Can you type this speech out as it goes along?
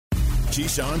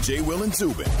Keyshawn, J. Will, and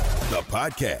Zubin, the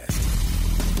podcast.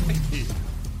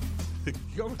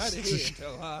 Go right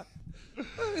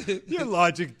ahead. Your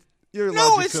logic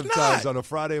it's sometimes not. on a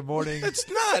Friday morning. It's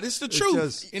not. It's the truth.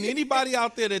 just- And anybody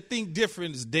out there that think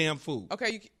different is damn fool.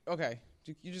 Okay,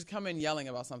 you just come in yelling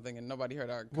about something and nobody heard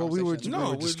our Well, conversation. we were No,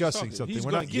 we're discussing just something. He's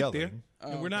We're gonna not get yelling. there,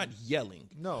 and we're not yelling.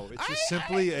 No, it's just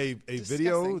simply a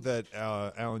video Discussing.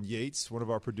 that Alan Yates, one of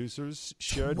our producers,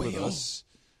 shared with us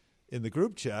in the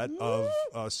group chat of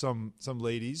some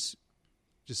ladies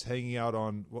just hanging out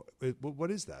on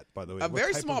what is that, by the way? A What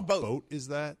very type small of boat. boat is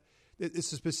that?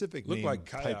 It's a specific Looked name like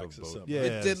type kayaks of or boat. something. Yeah,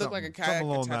 It did look like a kayak something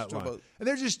along attached that to a line. boat. And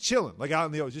they're just chilling, like out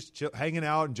in the ocean, just hanging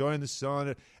out, enjoying the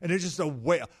sun. And there's just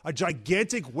a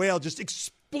gigantic whale just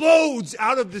explodes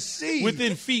out of the sea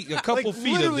Within feet, a couple like,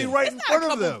 feet literally of them. right It's in not front a of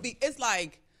couple them. feet. It's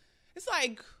like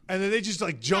And then they just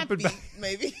like jumping 10 back. feet,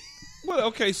 maybe. Well,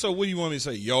 okay, so what do you want me to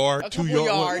say? Yard, A 2 couple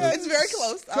yards? yards. It's very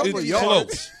close. I'll Couple give It's you that.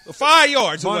 yards. close. 5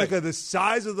 yards away. Monica, the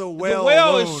size of the whale. The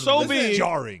whale alone is so was big.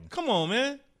 jarring. Come on,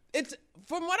 man. It's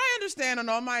from what I understand on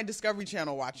all my Discovery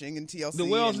Channel watching and TLC. The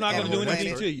whale's not going going to to do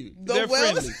anything to you. The They're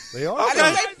whale friendly. is- They are. I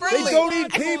didn't say They friendly. don't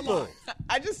eat people.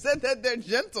 I just said that they're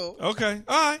gentle. Okay,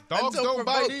 all right. Dogs Until don't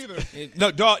bite provoked. either.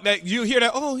 No, dog. You hear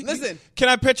that? Oh, Listen. Can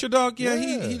I pet your dog? Yeah,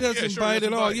 Yeah. he doesn't Yeah, sure, bite he at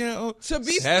doesn't all. bite. Yeah. Oh. To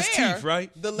be has fair, teeth,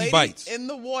 right? The He lady bites. in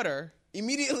the water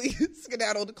immediately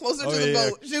skedaddled closer Oh, to the yeah.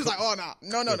 boat. She was like, "Oh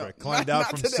no, no." Climbed Not out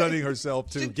from today. sunning herself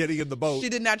to getting in the boat. She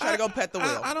did not try to go pet the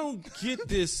whale. I don't get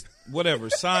this. Whatever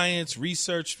science,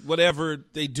 research, whatever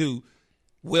they do,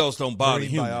 whales don't bother Marine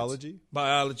humans.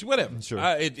 Biology, whatever. Sure.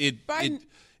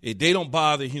 They don't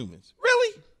bother humans.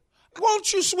 Really?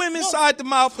 Won't you swim inside the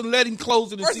mouth and let him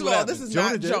close it and First see of what all, happens? this is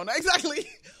Jonah not did. Jonah. Exactly.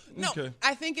 No, Okay.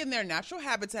 I think in their natural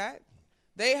habitat,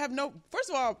 they have no. First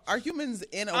of all, are humans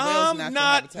in a whale's I'm natural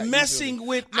not habitat? messing usually?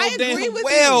 with no I agree damn with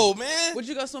whale, you. man. Would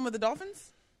you go swim with the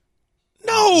dolphins?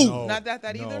 No. Not that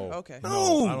either? No. Okay.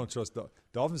 No. I don't trust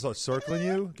dolphins. Are circling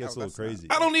you. Gets a little that's not- crazy.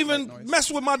 I don't even mess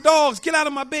with my dogs. Get out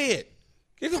of my bed.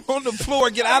 Get on the floor.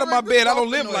 Get out of my bed. I don't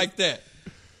live like that.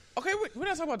 Okay, we're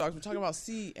not talking about dogs. We're talking about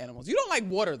sea animals. You don't like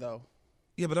water, though.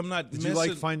 Yeah, but I'm not Did messing. you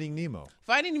like Finding Nemo?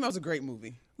 Finding Nemo is a great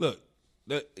movie. Look,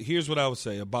 here's what I would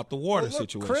say about the water Well,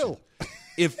 look, situation. krill.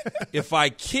 If I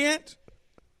can't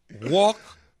walk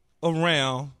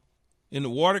around and the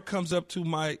water comes up to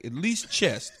my at least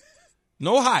chest,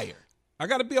 no higher, I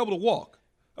got to be able to walk.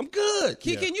 I'm good.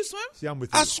 Key, can you swim? See, I'm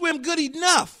with you. I swim good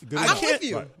enough. Good I enough. can't- I'm with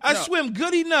you. I No. swim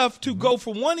good enough to go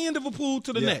from one end of a pool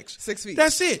to the Yeah. next. 6 feet.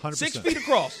 That's it. 100%. 6 feet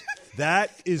across. That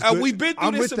is. Good. We've been through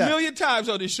I'm this with a that. million times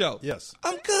on this show. Yes.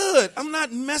 I'm good. I'm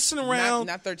not messing around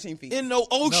Not 13 feet. in no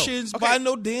oceans Okay. by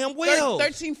no damn whales.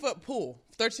 13-foot pool.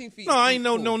 13 feet. No, I ain't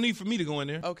pool. no need for me to go in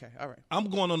there. Okay, all right. I'm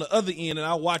going on the other end, and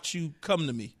I'll watch you come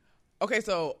to me. Okay,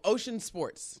 so ocean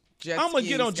sports. Jet I'm going to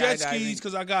skiing, get on jet skydiving. skis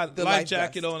because I got The life life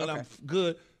jacket vest. on, and Okay. I'm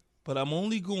good. But I'm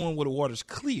only going where the water's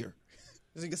clear.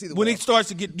 So you can see the When whale. it starts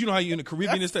to get, you know how you're in the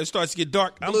Caribbean and stuff, it starts to get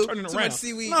dark, Blue, I'm turning too around. much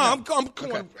seaweed. No, No. I'm going.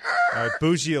 Okay. All right,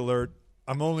 bougie alert.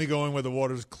 I'm only going where the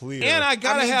water's clear. And I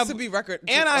gotta I mean, have to be record-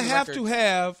 and on I the have record. to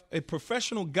have a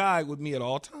professional guide with me at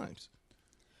all times.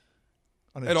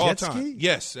 on a At jet all ski? times,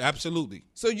 yes, absolutely.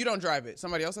 So you don't drive it.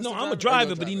 Somebody else has No, to I'm drive a it, or driver,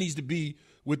 you'll but he drive it? needs to be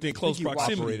within close you operate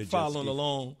proximity, a jet following ski.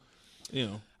 along. You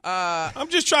know, I'm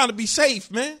just trying to be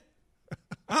safe, man.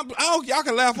 Y'all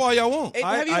can laugh all y'all want. Hey,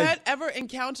 have you I- ever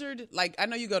encountered, like, I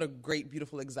know you go to great,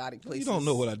 beautiful, exotic places. You don't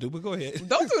know what I do, but go ahead.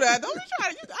 Don't do that. Don't be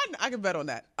trying. I can bet on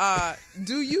that.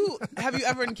 Have you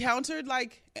ever encountered,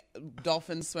 like,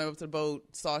 dolphins, swam up to the boat,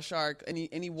 saw a shark,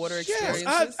 any water experiences?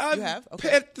 Yes, I've you have? Okay.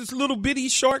 pet this little bitty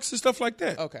sharks and stuff like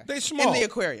that. Okay. They small. In the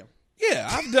aquarium. Yeah,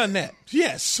 I've done that.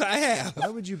 Yes, I have. Why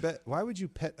would you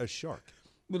pet a shark?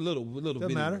 With little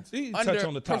bitty matter. ones. You Under touch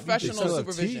on the top. You professional can- still have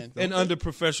supervision. teeth, and under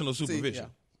professional supervision.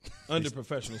 yeah. Under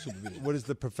professional supervision. What is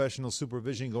the professional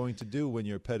supervision going to do when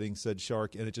you're petting said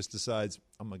shark and it just decides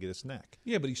I'm gonna get a snack?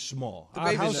 Yeah, but he's small.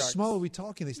 baby How sharks. small are we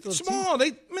talking? They still have Small.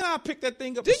 I picked that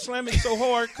thing up and slam it so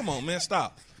hard. Come on, man,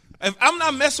 stop. If I'm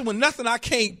not messing with nothing I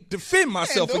can't defend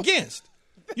myself don't- against.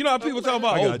 You know how people talk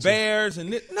about I got you. bears and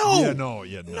no. teeth. No.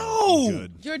 I'm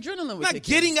good. Your adrenaline would Not kick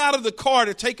getting out of the car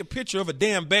to take a picture of a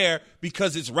damn bear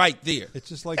because it's right there. It's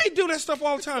just like They do that stuff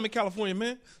all the time in California,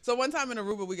 man. So one time in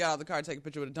Aruba, we got out of the car to take a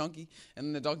picture with a donkey, and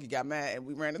then the donkey got mad, and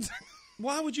we ran into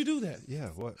Why would you do that? yeah.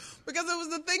 What because it was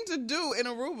the thing to do in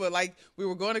Aruba. Like, we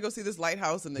were going to go see this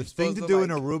lighthouse, and the thing to supposed do in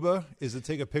like, Aruba is to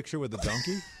take a picture with a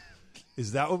donkey?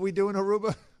 Is that what we do in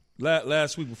Aruba?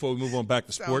 Last week, before we move on back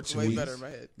to Sounds sports, way we- better in my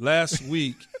head. last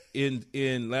week in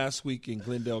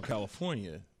Glendale,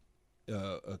 California,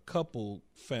 a couple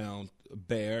found a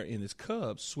bear and his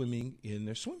cubs swimming in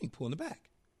their swimming pool in the back,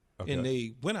 Okay. and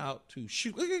they went out to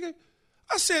shoot.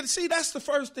 I said, see, that's the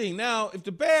first thing. Now, if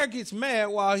the bear gets mad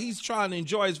while he's trying to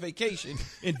enjoy his vacation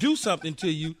and do something to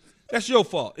you, that's your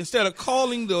fault. Instead of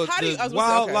calling the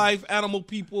wildlife, animal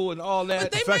people, and all that.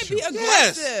 But they might be aggressive.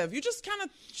 Yes. You just kind of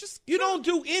You don't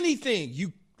do anything.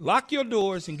 You lock your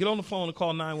doors and get on the phone and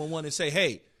call 911 and say,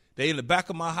 hey, they in the back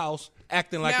of my house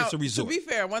acting like it's a resort. To be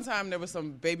fair, one time there was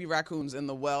some baby raccoons in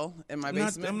the well in my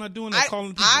basement. I'm not doing that,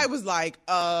 calling people. I was like,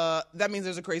 that means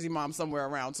there's a crazy mom somewhere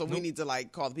around, so we need to,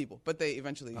 call the people. But they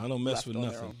eventually I don't mess with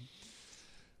nothing.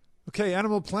 Okay,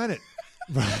 Animal Planet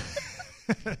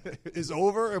is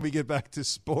over, and we get back to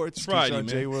sports. Friday, Deshaun, man.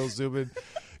 J. Will Zubin.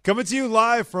 Coming to you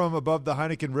live from above the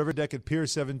Heineken River Deck at Pier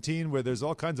 17, where there's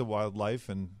all kinds of wildlife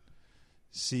and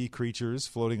sea creatures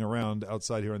floating around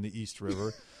outside here on the East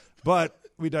River. But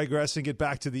we digress and get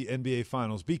back to the NBA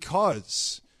Finals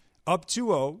because up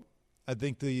 2-0, I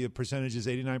think the percentage is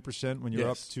 89% when you're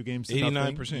up 2 games to 89%.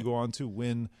 nothing. You go on to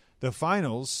win the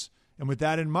Finals. And with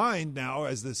that in mind now,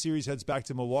 as the series heads back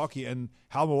to Milwaukee and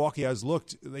how Milwaukee has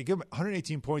looked, they give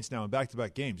 118 points now in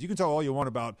back-to-back games. You can talk all you want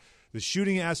about the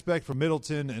shooting aspect for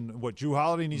Middleton and what Jrue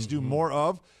Holiday needs to do more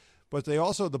of. But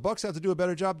the Bucks have to do a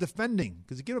better job defending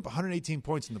because you give up 118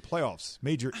 points in the playoffs.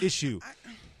 Major issue.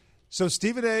 So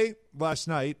Stephen A. last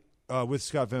night with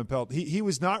Scott Van Pelt, he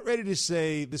was not ready to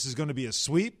say this is going to be a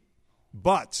sweep.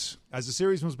 But as the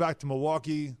series moves back to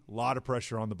Milwaukee, a lot of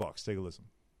pressure on the Bucks. Take a listen.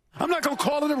 I'm not going to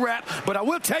call it a wrap, but I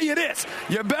will tell you this.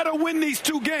 You better win these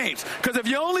 2 games, because if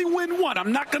you only win one,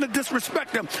 I'm not going to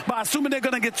disrespect them by assuming they're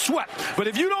going to get swept. But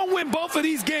if you don't win both of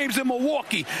these games in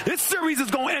Milwaukee, this series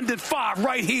is going to end in 5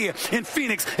 right here in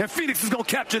Phoenix, and Phoenix is going to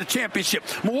capture the championship.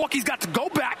 Milwaukee's got to go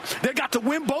back. They got to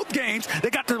win both games. They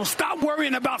got to stop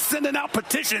worrying about sending out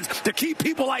petitions to keep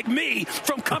people like me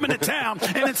from coming to town.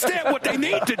 And instead, what they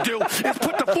need to do is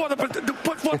put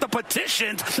forth the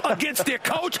petitions against their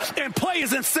coach and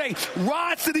players and say,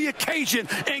 rise to the occasion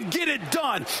and get it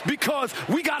done, because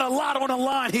we got a lot on the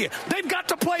line here. They've got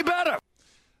to play better.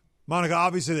 Monica,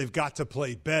 obviously they've got to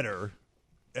play better.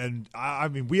 And, I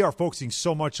mean, we are focusing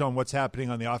so much on what's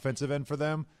happening on the offensive end for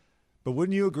them. But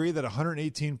wouldn't you agree that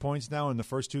 118 points now in the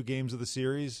first 2 games of the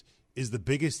series is the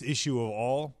biggest issue of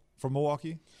all for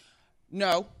Milwaukee?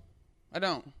 No, I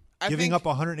don't. Giving up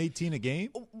 118 a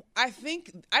game? I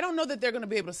don't know that they're going to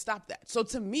be able to stop that. So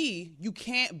to me, you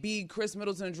can't be Chris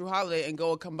Middleton and Jrue Holiday and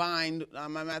go a combined,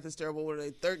 my math is terrible, what are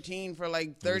they, 13 for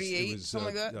 38, something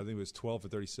like that? I think it was 12 for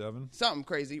 37. Something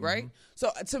crazy, right? So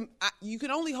you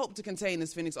can only hope to contain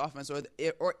this Phoenix offense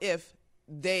or if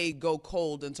they go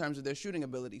cold in terms of their shooting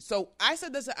ability. So I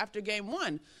said this after game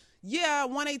 1. Yeah,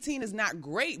 118 is not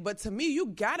great, but to me, you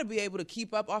got to be able to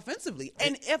keep up offensively.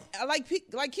 And if, like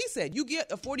he said, you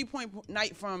get a 40-point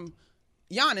night from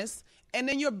Giannis, and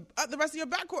then the rest of your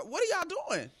backcourt, what are y'all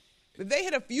doing? They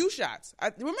hit a few shots.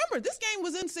 Remember, this game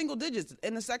was in single digits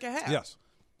in the second half. Yes.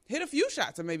 Hit a few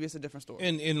shots, and maybe it's a different story.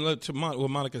 And to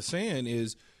what Monica's saying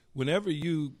is, whenever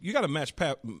you got to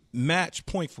match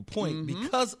point for point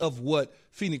because of what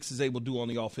Phoenix is able to do on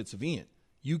the offensive end.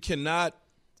 You cannot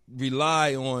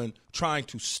rely on trying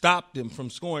to stop them from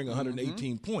scoring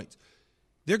 118 points.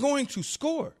 They're going to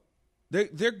score.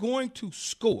 They're going to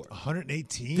score.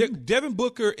 118? Devin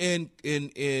Booker and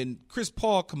Chris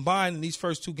Paul combined in these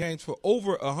first 2 games for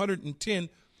over 110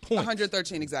 points.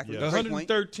 113 exactly. Yeah.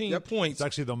 113 points. It's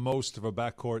actually the most of a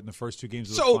backcourt in the first 2 games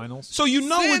of the finals. So you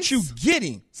know what you're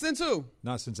getting. Since who?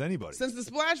 Not since anybody. Since the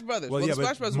Splash Brothers. Well, the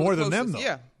Splash Brothers more were than them,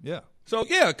 though. Yeah. So,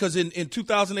 yeah, because in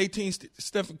 2018,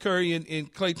 Stephen Curry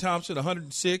and Klay Thompson,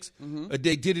 106.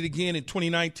 They did it again in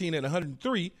 2019 at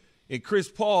 103. And Chris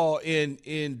Paul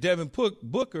and Devin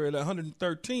Booker at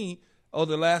 113 of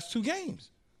the last 2 games.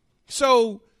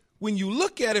 So when you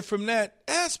look at it from that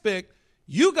aspect,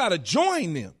 you got to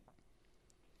join them.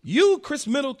 You, Chris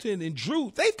Middleton, and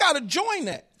Jrue, they've got to join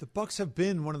that. The Bucks have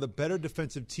been one of the better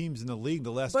defensive teams in the league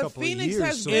the last couple Phoenix of years.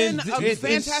 has been a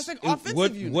fantastic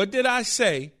offensive unit. What did I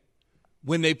say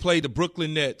when they played the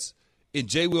Brooklyn Nets and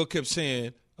J. Will kept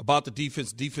saying about the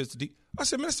defense? I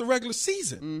said, man, it's the regular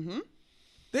season.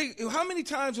 How many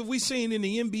times have we seen in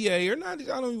the NBA, or not? I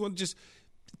don't even want just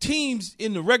teams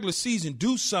in the regular season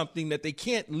do something that they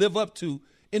can't live up to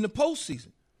in the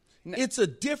postseason. It's a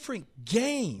different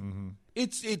game.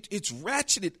 It's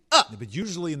ratcheted up. Yeah, but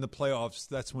usually in the playoffs,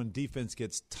 that's when defense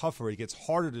gets tougher. It gets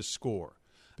harder to score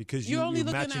because you're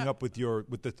matching up with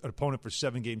the opponent for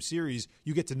 7-game series.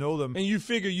 You get to know them, and you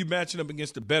figure you're matching up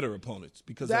against the better opponents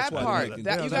because that that's why part.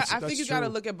 I think you got to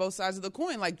look at both sides of the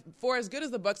coin. Like, for as good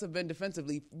as the Bucks have been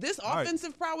defensively, this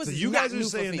offensive prowess is not new for Phoenix. So you guys are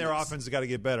saying their offense has got to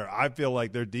get better. I feel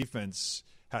like their defense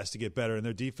has to get better, and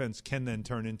their defense can then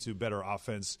turn into better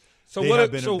offense. So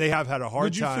they have had a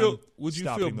hard time. Would you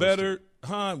feel stopping better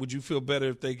Han, would you feel better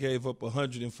if they gave up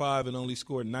 105 and only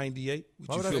scored 98?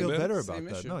 Why would I feel better about Same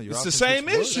that? issue. No, It's the same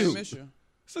issue.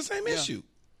 It's the same Yeah. issue.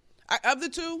 Of the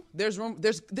two, there's room.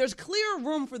 There's clear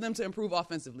room for them to improve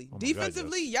offensively.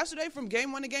 Defensively, yesterday from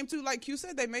game 1 to game 2, like Q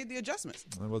said, they made the adjustments.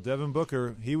 Well, Devin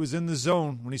Booker, he was in the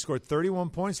zone when he scored 31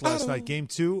 points last night, game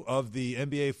 2 of the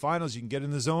NBA Finals. You can get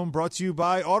in the zone. Brought to you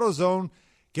by AutoZone.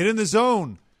 Get in the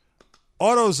zone.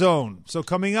 AutoZone. So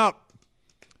coming up,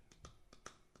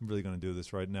 I'm really going to do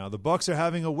this right now. The Bucks are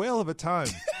having a whale of a time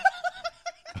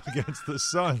against the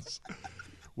Suns.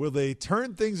 Will they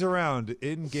turn things around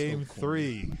in game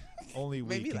 3? Only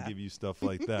we can give you stuff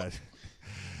like that.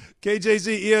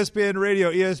 KJZ, ESPN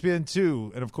Radio,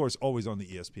 ESPN2, and, of course, always on the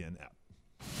ESPN app.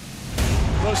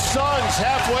 The Suns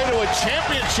halfway to a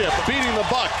championship, beating the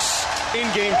Bucks in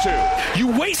Game 2.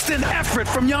 You waste an effort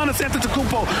from Giannis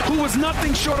Antetokounmpo, who was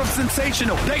nothing short of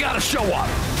sensational. They got to show up.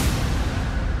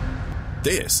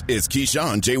 This is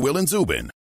Keyshawn, J. Will, and Zubin.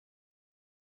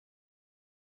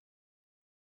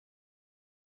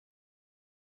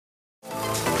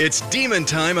 It's Demon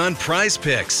Time on Prize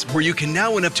Picks, where you can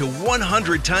now win up to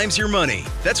 100 times your money.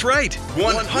 That's right,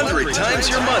 100 times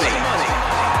your money.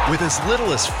 With as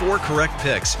little as 4 correct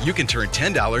picks, you can turn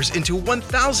 $10 into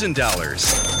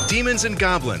 $1,000. Demons and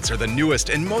Goblins are the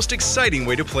newest and most exciting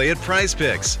way to play at Prize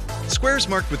Picks. Squares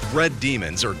marked with red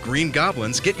demons or green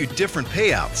goblins get you different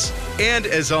payouts. And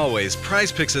as always,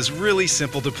 Prize Picks is really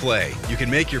simple to play. You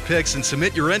can make your picks and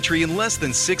submit your entry in less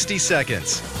than 60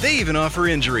 seconds. They even offer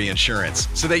injury insurance,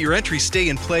 so that your entries stay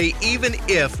in play even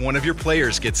if one of your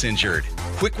players gets injured.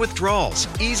 Quick withdrawals,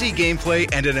 easy gameplay,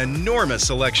 and an enormous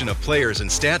selection of players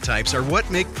and stat types are what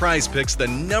make Prize Picks the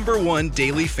 #1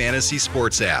 daily fantasy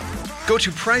sports app. Go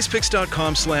to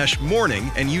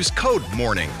prizepicks.com/morning and use code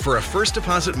MORNING for a first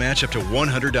deposit match up to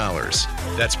 $100.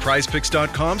 That's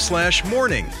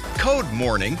prizepicks.com/morning. Code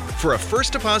MORNING for a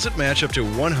first deposit match up to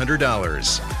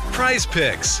 $100. Prize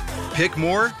Picks. Pick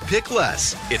more, pick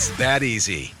less. It's that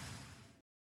easy.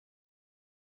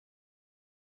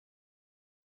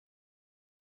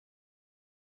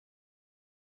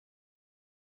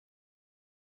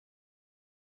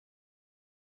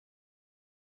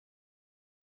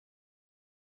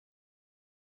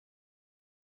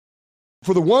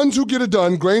 For the ones who get it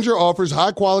done, Grainger offers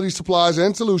high-quality supplies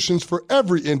and solutions for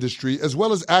every industry, as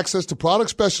well as access to product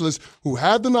specialists who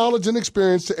have the knowledge and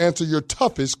experience to answer your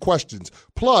toughest questions.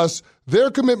 Plus,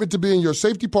 their commitment to being your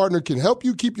safety partner can help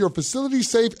you keep your facility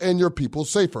safe and your people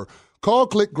safer. Call,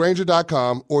 click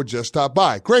Grainger.com, or just stop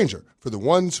by. Grainger, for the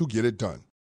ones who get it done.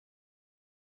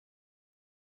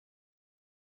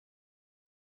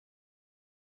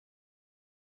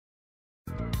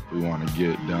 We want to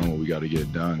get done what we got to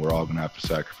get done. We're all going to have to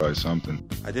sacrifice something.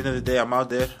 At the end of the day, I'm out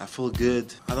there. I feel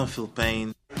good. I don't feel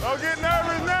pain. Don't get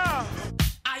nervous now.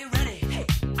 Are you ready? Hey,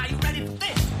 are you ready for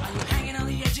this? Are you hanging on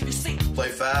the edge of your seat?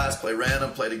 Play fast, play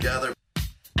random, play together.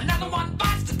 Another one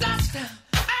bites the dust. And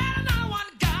another one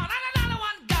gone, and another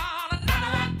one gone.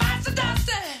 Another one bites the dust.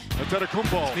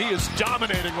 Antetokounmpo, he is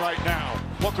dominating right now.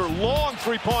 Booker, long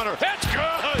three-pointer. That's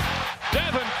good.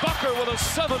 Devin Booker with a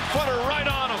 7-footer right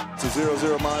on him. It's a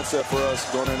 0-0 mindset for us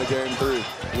going into Game 3.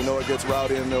 We know it gets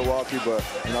rowdy in Milwaukee, but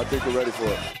I think we're ready for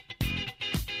it.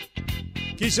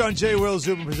 Keyshawn, J. Will,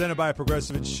 Zubin, presented by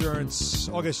Progressive Insurance.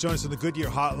 August joins us on the Goodyear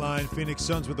Hotline. Phoenix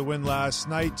Suns with the win last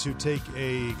night to take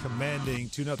a commanding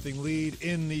 2-0 lead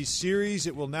in the series.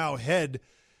 It will now head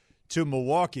to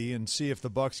Milwaukee and see if the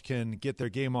Bucks can get their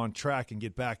game on track and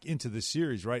get back into the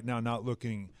series. Right now, not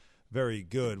looking very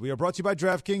good. We are brought to you by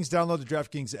DraftKings. Download the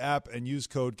DraftKings app and use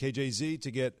code KJZ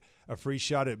to get a free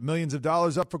shot at millions of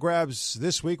dollars up for grabs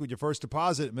this week with your first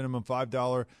deposit. Minimum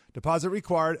 $5 deposit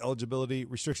required. Eligibility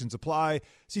restrictions apply.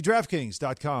 See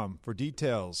DraftKings.com for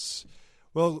details.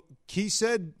 Well, Key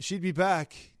said she'd be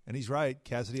back, and he's right.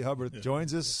 Cassidy Hubbarth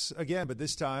joins us again, but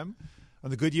this time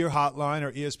on the Goodyear Hotline,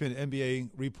 our ESPN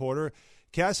NBA reporter.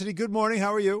 Cassidy, good morning.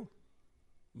 How are you?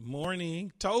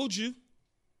 Morning. Told you.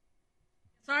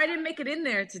 Sorry I didn't make it in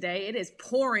there today. It is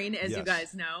pouring, as you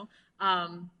guys know.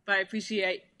 But I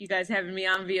appreciate you guys having me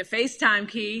on via FaceTime,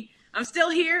 Key. I'm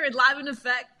still here and live in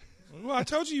effect. Well, I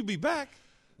told you you'd be back.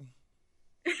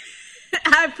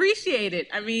 I appreciate it.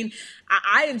 I mean,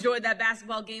 I enjoyed that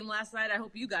basketball game last night. I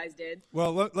hope you guys did.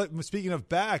 Well, speaking of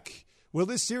back, will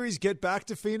this series get back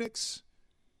to Phoenix?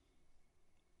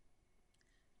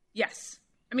 Yes.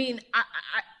 I mean,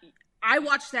 I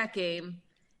watched that game,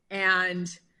 and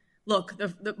look,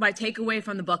 my takeaway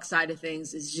from the Bucks side of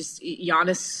things is just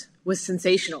Giannis was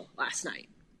sensational last night.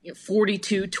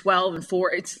 42, 12, and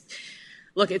 4.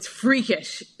 It's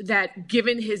freakish that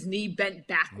given his knee bent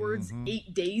backwards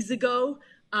 8 days ago,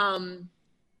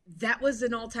 that was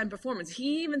an all-time performance.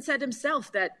 He even said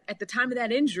himself that at the time of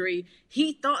that injury,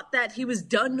 he thought that he was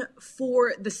done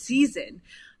for the season.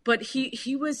 But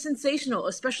he was sensational,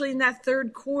 especially in that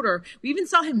third quarter. We even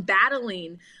saw him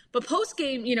battling. But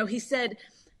post-game, he said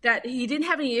that he didn't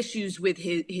have any issues with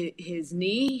his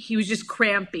knee. He was just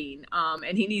cramping,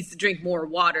 and he needs to drink more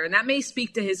water. And that may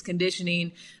speak to his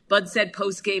conditioning. Bud said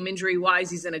post-game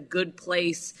injury-wise, he's in a good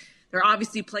place. They're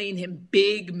obviously playing him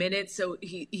big minutes, so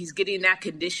he's getting that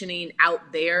conditioning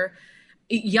out there.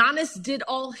 Giannis did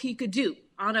all he could do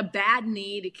on a bad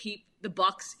knee to keep the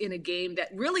Bucks in a game that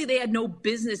really they had no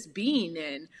business being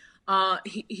in.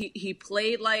 He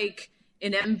played like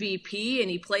an MVP, and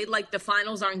he played like the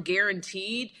finals aren't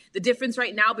guaranteed. The difference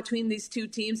right now between these two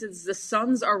teams is the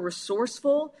Suns are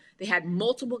resourceful. They had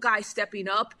multiple guys stepping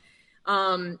up.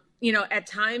 At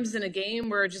times in a game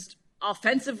where just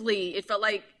offensively, it felt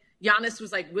like Giannis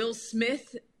was like Will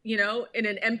Smith, in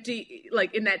an empty,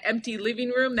 like in that empty living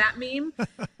room, that meme.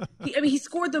 He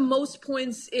scored the most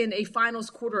points in a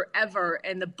finals quarter ever,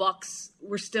 and the Bucks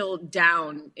were still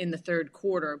down in the third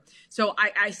quarter. So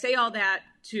I say all that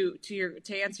to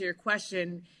answer your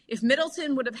question. If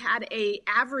Middleton would have had a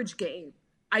average game,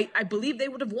 I believe they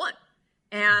would have won.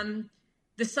 And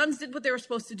the Suns did what they were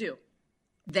supposed to do.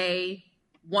 They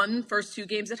won first two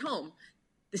games at home.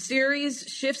 The series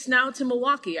shifts now to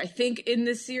Milwaukee. I think in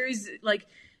this series, like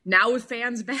now with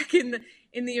fans back in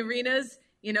the arenas,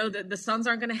 the Suns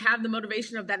aren't going to have the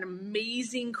motivation of that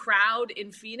amazing crowd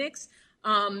in Phoenix.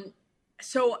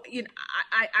 So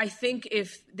I think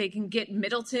if they can get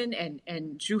Middleton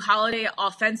and Drew Holiday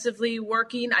offensively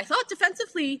working, I thought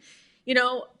defensively,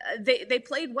 they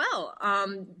played well.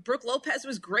 Brook Lopez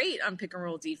was great on pick and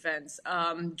roll defense.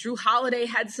 Drew Holiday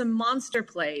had some monster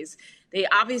plays. They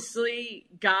obviously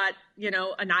got,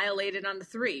 annihilated on the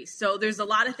three. So there's a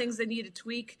lot of things they need to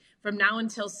tweak from now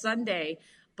until Sunday.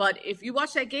 But if you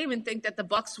watch that game and think that the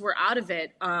Bucks were out of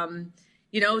it,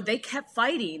 they kept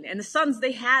fighting. And the Suns,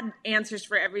 they had answers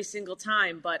for every single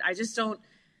time. But I just don't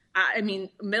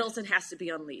Middleton has to be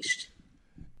unleashed.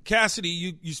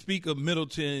 Cassidy, you speak of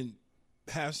Middleton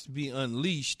has to be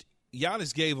unleashed.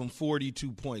 Giannis gave him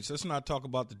 42 points. Let's not talk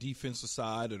about the defensive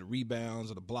side or the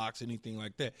rebounds or the blocks, anything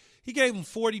like that. He gave him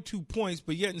 42 points,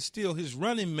 but yet and still his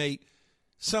running mate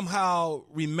somehow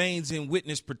remains in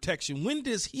witness protection. When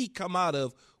does he come out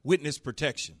of witness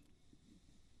protection?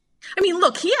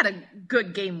 Look, he had a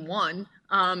good game one.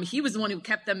 He was the one who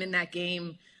kept them in that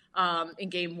game in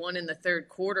game one in the third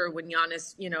quarter when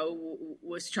Giannis,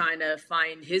 was trying to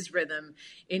find his rhythm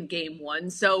in game one.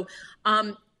 So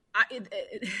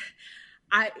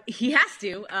he has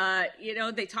to.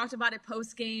 They talked about it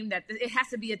post game that it has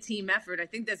to be a team effort. I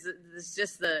think that's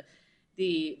just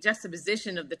the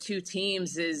juxtaposition of the two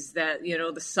teams is that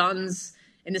the Suns,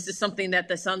 and this is something that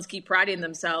the Suns keep priding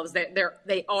themselves that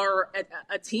they are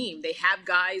a team. They have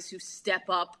guys who step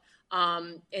up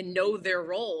and know their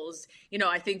roles.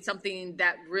 I think something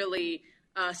that really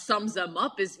sums them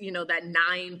up is that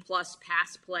 9+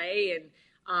 pass play and.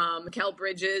 Mikal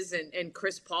Bridges and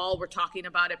Chris Paul were talking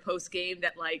about it post-game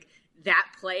that like that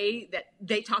play that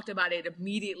they talked about it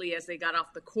immediately as they got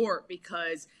off the court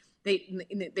because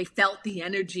they felt the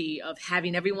energy of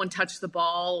having everyone touch the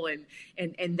ball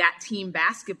and that team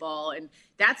basketball. And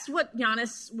that's what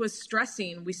Giannis was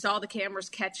stressing. We saw the cameras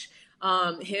catch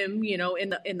him,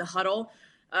 in the huddle.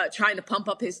 Trying to pump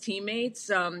up his teammates.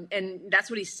 And that's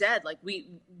what he said. Like, we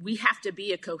have to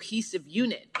be a cohesive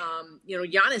unit.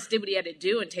 Giannis did what he had to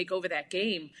do and take over that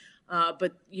game.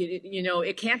 But,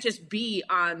 it can't just be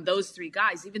on those three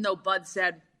guys, even though Bud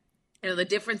said, the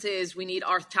difference is we need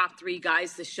our top three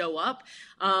guys to show up.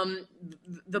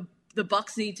 The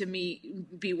Bucks need to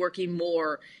be working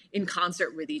more in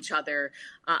concert with each other.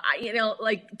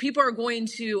 People are going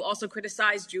to also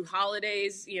criticize Drew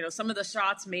Holiday's, some of the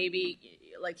shots maybe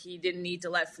like he didn't need to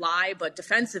let fly, but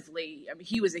defensively,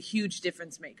 he was a huge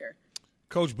difference maker.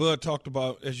 Coach Bud talked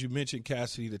about, as you mentioned,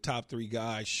 Cassidy, the top three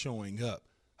guys showing up.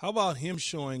 How about him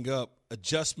showing up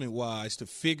adjustment-wise to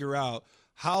figure out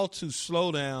how to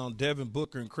slow down Devin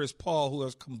Booker and Chris Paul, who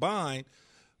has combined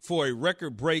for a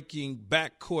record-breaking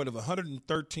backcourt of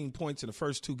 113 points in the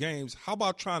first two games? How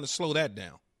about trying to slow that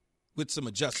down with some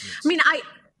adjustments?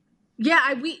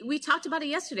 We talked about it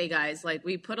yesterday, guys. Like,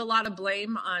 we put a lot of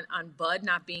blame on Bud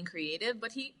not being creative,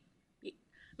 but he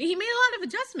made a lot of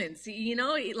adjustments.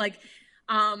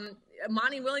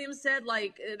 Monty Williams said,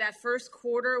 that first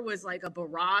quarter was like a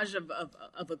barrage of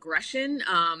aggression.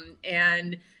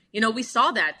 We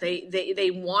saw that.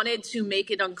 They wanted to make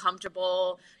it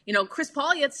uncomfortable. Chris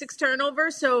Paul, he had 6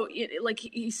 turnovers, so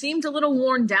he seemed a little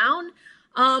worn down.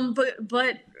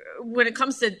 But when it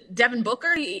comes to Devin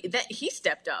Booker, he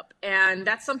stepped up, and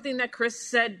that's something that Chris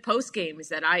said post game is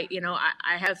that I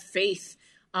have faith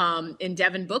in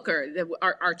Devin Booker.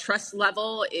 Our trust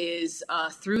level is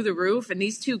through the roof, and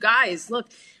these two guys, look.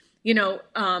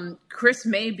 Chris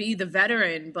may be the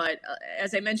veteran, but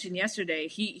as I mentioned yesterday,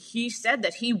 he said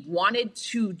that he wanted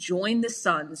to join the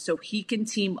Suns so he can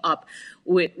team up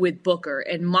with Booker.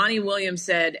 And Monty Williams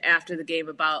said after the game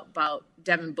about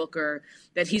Devin Booker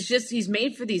that he's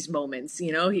made for these moments.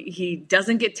 He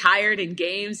doesn't get tired in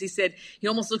games. He said he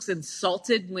almost looks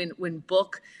insulted when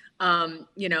Book, when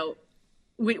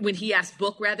he asked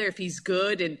Book rather if he's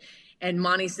good, and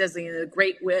Monty says the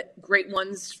great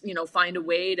ones, find a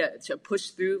way to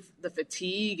push through the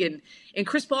fatigue. And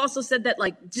Chris Paul also said that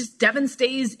just Devin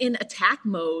stays in attack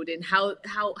mode and how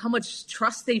much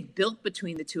trust they've built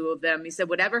between the two of them. He said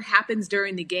whatever happens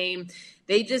during the game,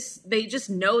 they just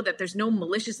know that there's no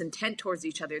malicious intent towards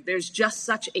each other. There's just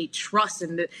such a trust,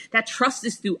 and that trust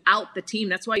is throughout the team.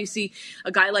 That's why you see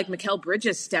a guy like Mikal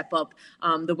Bridges step up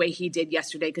the way he did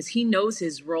yesterday, because he knows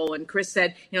his role. And Chris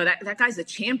said, that guy's a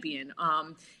champion,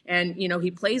 and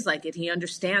he plays like it. He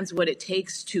understands what it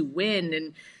takes to win.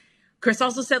 And Chris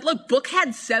also said, look, Book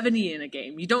had 70 in a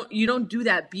game. You don't do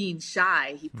that being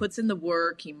shy. He puts in the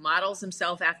work. He models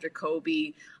himself after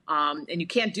Kobe. And you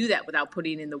can't do that without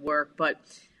putting in the work. But,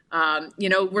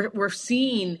 we're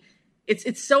seeing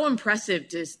it's so impressive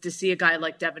to see a guy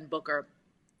like Devin Booker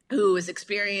who has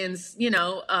experienced,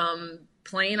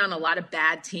 playing on a lot of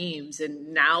bad teams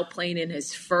and now playing in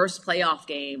his first playoff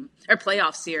game or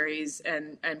playoff series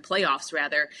and playoffs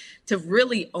rather, to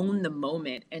really own the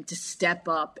moment and to step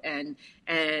up and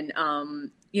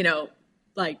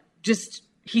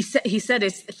he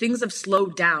said things have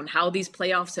slowed down, how these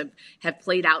playoffs have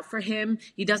played out for him.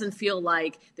 He doesn't feel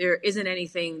like there isn't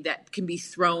anything that can be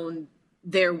thrown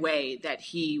their way that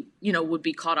he, would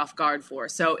be caught off guard for.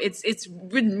 So it's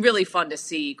been really fun to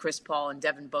see Chris Paul and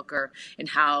Devin Booker and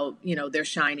how, they're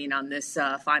shining on this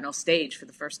final stage for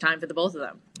the first time for the both of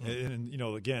them. And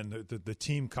again, the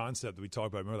team concept that we talked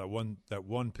about, remember that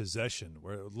one possession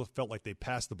where it felt like they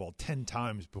passed the ball 10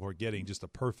 times before getting just a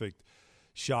perfect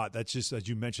shot. That's just, as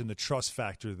you mentioned, the trust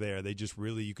factor there. They just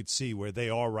really, you could see where they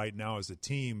are right now as a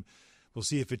team. We'll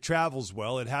see if it travels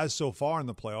well. It has so far in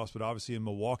the playoffs, but obviously in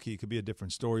Milwaukee it could be a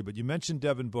different story. But you mentioned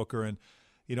Devin Booker and,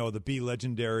 the Be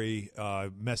Legendary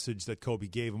message that Kobe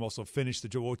gave him. Also finish the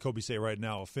job. What would Kobe say right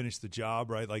now? Finish the job,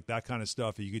 right? Like that kind of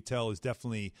stuff you could tell is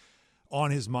definitely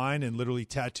on his mind and literally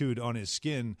tattooed on his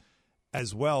skin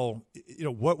as well.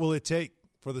 What will it take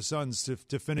for the Suns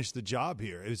to finish the job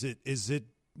here? Is it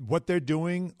what they're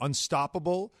doing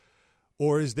unstoppable?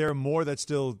 Or is there more that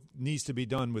still needs to be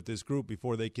done with this group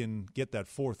before they can get that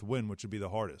fourth win, which would be the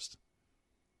hardest?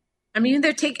 I mean,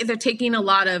 they're taking a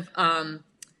lot of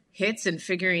hits and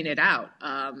figuring it out.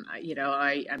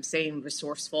 I'm saying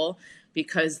resourceful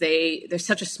because they're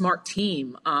such a smart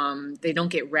team. They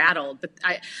don't get rattled. But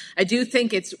I do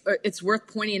think it's worth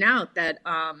pointing out that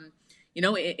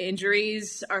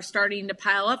injuries are starting to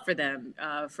pile up for them.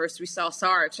 First, we saw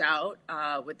Sarge out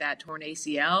with that torn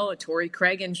ACL. A Torrey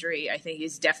Craig injury, I think,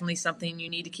 is definitely something you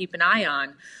need to keep an eye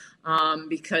on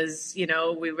because, we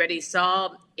already saw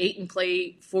Ayton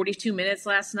play 42 minutes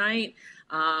last night.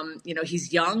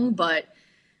 He's young, but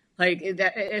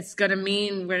it's going to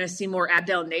mean we're going to see more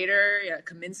Abdel Nader,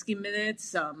 Kaminsky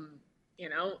minutes.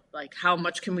 How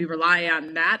much can we rely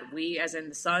on that? We, as in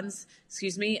the Suns,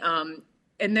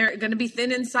 and they're going to be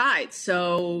thin inside.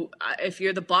 So if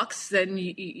you're the Bucks, then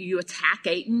you attack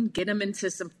Ayton, get him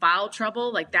into some foul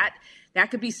trouble like that.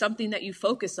 That could be something that you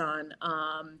focus on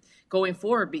going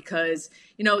forward because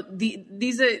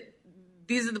these are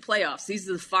the playoffs. These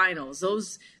are the finals.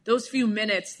 Those few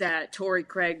minutes that Torrey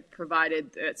Craig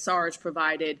provided, that Sarge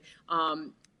provided,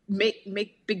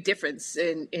 make big difference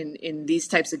in these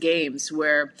types of games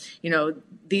where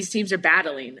these teams are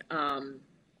battling.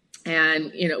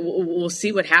 And, we'll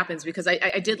see what happens because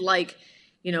I did like,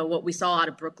 what we saw out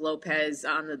of Brook Lopez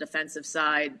on the defensive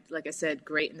side. Like I said,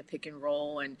 great in the pick and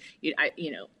roll. And,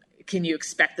 can you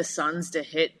expect the Suns to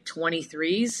hit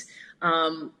 23s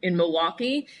in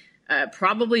Milwaukee?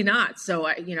 Probably not. So,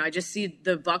 I just see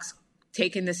the Bucks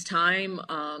taking this time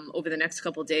over the next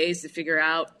couple of days to figure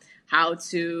out how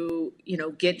to,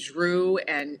 get Drew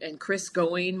and Chris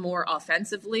going more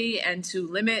offensively and to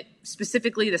limit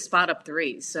specifically the spot up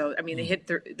threes. So, I mean, they hit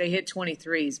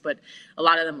 23s, but a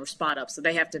lot of them were spot up. So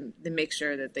they have to make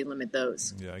sure that they limit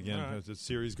those. Yeah, again, as the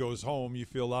series goes home, you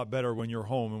feel a lot better when you're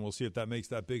home, and we'll see if that makes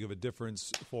that big of a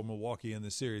difference for Milwaukee in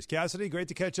the series. Cassidy, great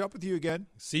to catch up with you again.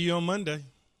 See you on Monday.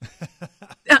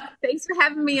 Thanks for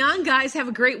having me on, guys. Have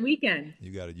a great weekend.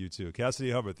 You got it. You too.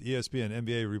 Cassidy Hubbarth, ESPN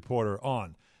NBA reporter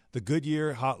on the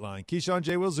Goodyear Hotline. Keyshawn,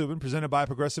 J. Will Zubin, presented by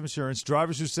Progressive Insurance.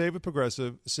 Drivers who save with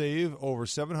Progressive save over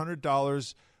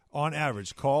 $700 on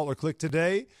average. Call or click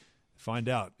today. Find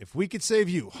out if we could save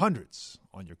you hundreds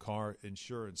on your car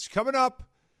insurance. Coming up,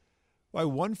 why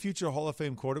one future Hall of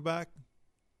Fame quarterback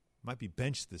might be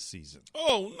benched this season.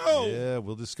 Oh, no. Yeah,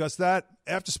 we'll discuss that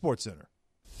after SportsCenter.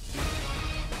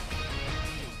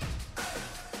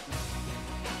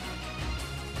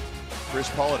 Chris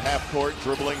Paul at half court,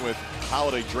 dribbling with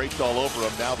Holiday draped all over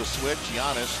him. Now the switch.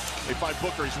 Giannis. They find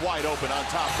Booker. He's wide open on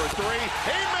top for three.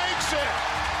 He makes it.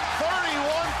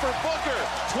 31 for Booker.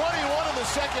 21 in the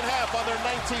second half on their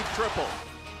 19th triple.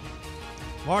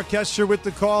 Mark Kester with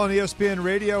the call on ESPN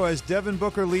Radio as Devin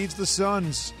Booker leads the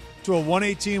Suns to a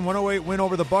 118-108 win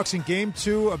over the Bucks in Game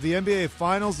 2 of the NBA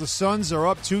Finals. The Suns are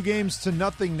up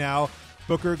 2-0 now.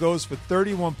 Booker goes for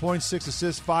 31 points, 6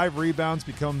 assists, 5 rebounds,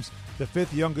 becomes the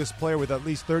 5th youngest player with at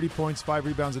least 30 points, 5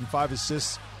 rebounds, and 5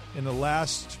 assists in the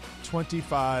last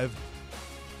 25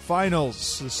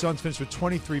 finals. The Suns finished with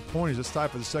 23 points. That's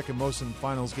tied for the second most in the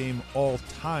finals game all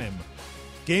time.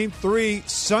 Game 3,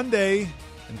 Sunday,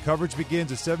 and coverage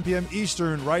begins at 7 p.m.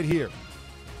 Eastern right here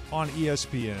on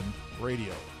ESPN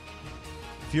Radio.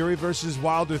 Fury versus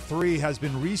Wilder 3 has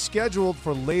been rescheduled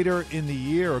for later in the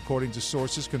year, according to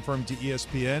sources confirmed to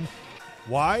ESPN.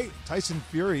 Why? Tyson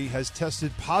Fury has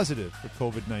tested positive for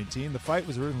COVID-19. The fight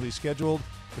was originally scheduled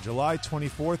for July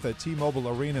 24th at T-Mobile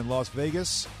Arena in Las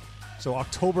Vegas. So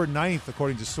October 9th,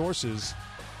 according to sources,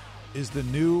 is the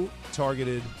new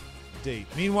targeted date.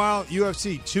 Meanwhile,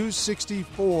 UFC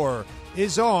 264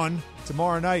 is on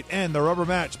tomorrow night, and the rubber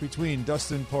match between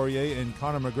Dustin Poirier and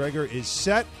Conor McGregor is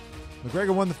set.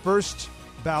 McGregor won the first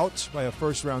bout by a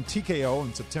first-round TKO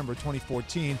in September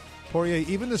 2014. Poirier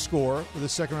evened the score with a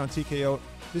second-round TKO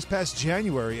this past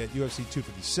January at UFC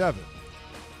 257.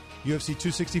 UFC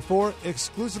 264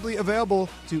 exclusively available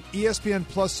to ESPN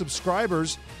Plus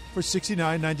subscribers for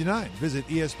 $69.99. Visit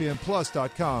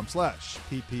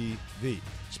ESPNplus.com/PPV.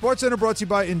 SportsCenter brought to you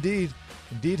by Indeed.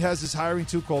 Indeed has this hiring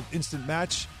tool called Instant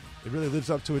Match. It really lives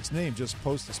up to its name. Just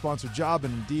post a sponsored job,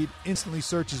 and Indeed instantly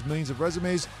searches millions of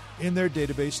resumes in their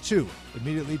database, too.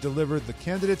 Immediately deliver the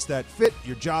candidates that fit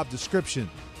your job description.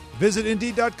 Visit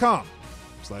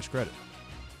Indeed.com/credit.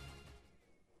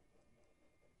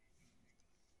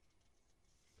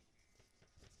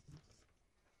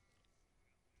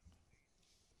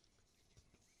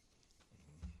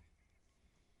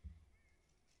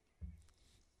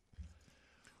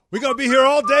 We're going to be here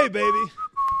all day, baby,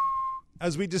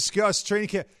 as we discuss training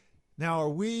camp. Now, are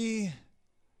we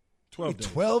 12 days?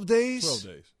 12 days? 12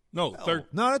 days. No,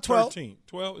 not 12. 13.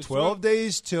 12, 12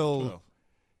 days till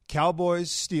Cowboys,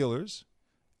 Steelers,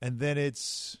 and then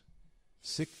it's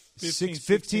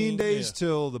 15 days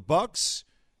till the Bucks,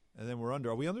 and then we're under.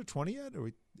 Are we under 20 yet? Or are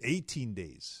we 18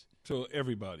 days? Till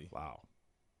everybody. Wow.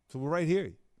 So we're right here.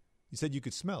 You said you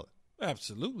could smell it.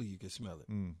 Absolutely, you can smell it.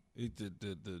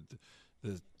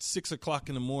 The 6 o'clock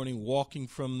in the morning, walking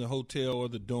from the hotel or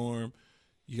the dorm,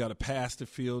 you got to pass the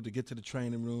field to get to the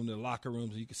training room, the locker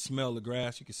rooms. You can smell the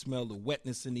grass. You can smell the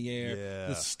wetness in the air,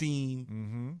 the steam.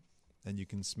 Mm-hmm. And you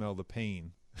can smell the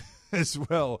pain as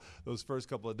well those first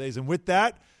couple of days. And with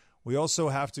that, we also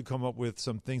have to come up with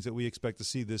some things that we expect to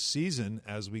see this season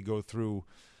as we go through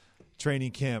training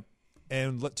camp.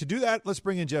 And to do that, let's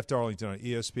bring in Jeff Darlington, our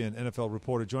ESPN NFL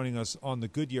reporter, joining us on the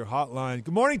Goodyear Hotline.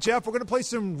 Good morning, Jeff. We're going to play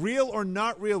some real or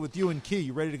not real with you and Key.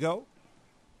 You ready to go?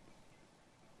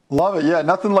 Love it. Yeah,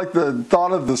 nothing like the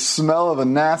thought of the smell of a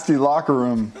nasty locker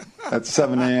room at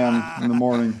 7 a.m. in the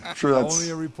morning. I'm sure that's only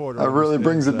a reporter. That really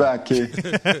brings it back, Key.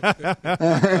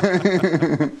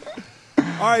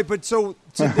 All right, but so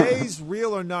today's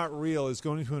real or not real is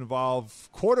going to involve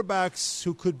quarterbacks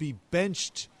who could be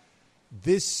benched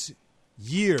this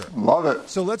year. Love it.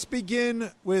 So let's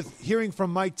begin with hearing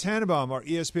from Mike Tannenbaum, our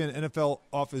ESPN NFL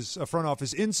front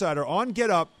office insider on Get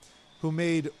Up, who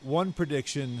made one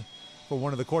prediction for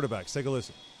one of the quarterbacks. Take a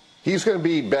listen. He's going to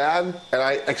be bad, and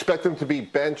I expect him to be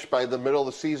benched by the middle of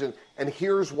the season, and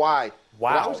here's why.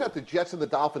 Wow. When I was at the Jets and the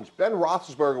Dolphins, Ben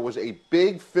Roethlisberger was a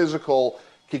big physical,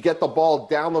 could get the ball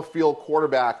down the field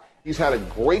quarterback. He's had a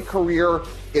great career.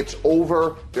 It's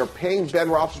over. They're paying Ben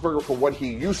Roethlisberger for what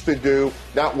he used to do,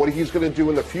 not what he's going to do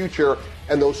in the future.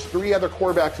 And those three other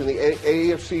quarterbacks in the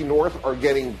AFC North are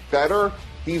getting better.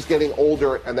 He's getting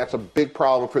older, and that's a big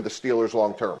problem for the Steelers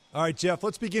long term. All right, Jeff,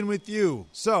 let's begin with you.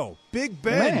 So, Big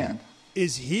Ben,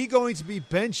 is he going to be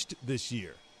benched this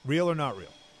year? Real or not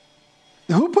real?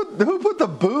 Who put the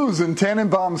booze in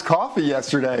Tannenbaum's coffee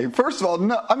yesterday? First of all,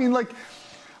 no. I mean, like,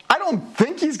 I don't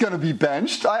think he's going to be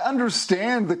benched. I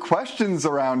understand the questions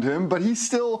around him, but he's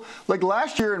still, like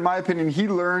last year, in my opinion, he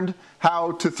learned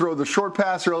how to throw the short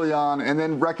pass early on and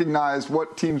then recognize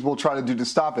what teams will try to do to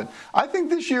stop it. I think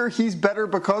this year he's better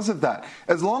because of that.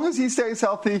 As long as he stays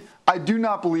healthy, I do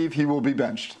not believe he will be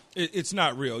benched. It's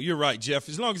not real. You're right, Jeff.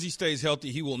 As long as he stays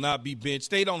healthy, he will not be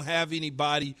benched. They don't have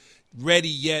anybody ready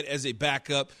yet as a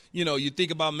backup. You know, you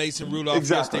think about Mason Rudolph.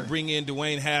 Exactly. Yes, they bring in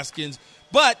Dwayne Haskins.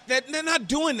 But they're not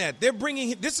doing that. They're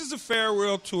bringing – this is a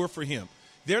farewell tour for him.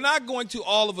 They're not going to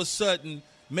all of a sudden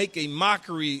make a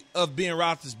mockery of Ben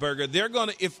Roethlisberger. They're going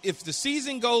to – if the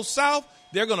season goes south,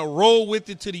 they're going to roll with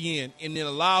it to the end and then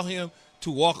allow him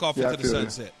to walk off into the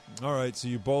sunset. All right, so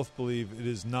you both believe it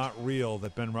is not real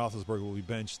that Ben Roethlisberger will be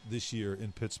benched this year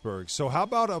in Pittsburgh. So how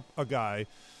about a guy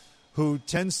who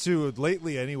tends to,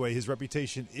 lately anyway, his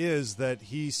reputation is that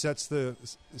he sets the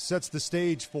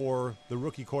stage for the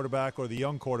rookie quarterback or the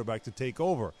young quarterback to take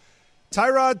over.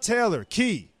 Tyrod Taylor,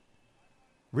 key.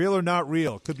 Real or not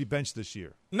real? Could be benched this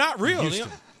year. Not real.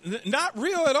 Not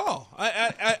real at all.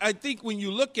 I think when you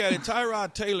look at it,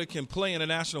 Tyrod Taylor can play in the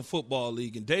National Football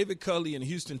League, and David Culley and the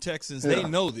Houston Texans, they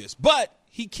know this. But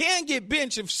he can get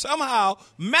benched if somehow,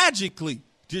 magically,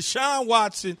 Deshaun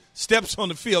Watson steps on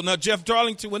the field. Now, Jeff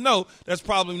Darlington would know that's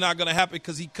probably not going to happen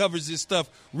because he covers his stuff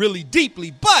really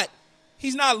deeply. But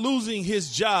he's not losing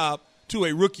his job to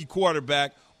a rookie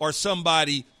quarterback or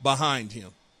somebody behind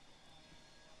him.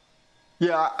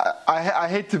 Yeah, I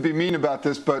hate to be mean about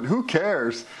this, but who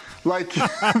cares? Like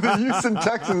the Houston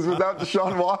Texans without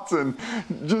Deshaun Watson,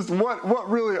 just what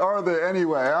really are they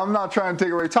anyway? I'm not trying to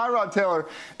take away. Tyrod Taylor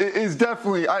is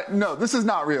definitely no, this is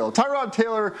not real. Tyrod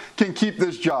Taylor can keep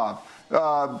this job.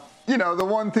 You know, the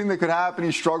one thing that could happen,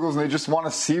 he struggles and they just want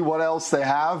to see what else they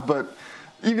have. But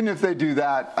even if they do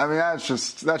that, I mean, that's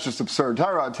just absurd.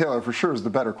 Tyrod Taylor for sure is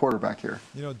the better quarterback here.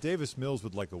 You know, Davis Mills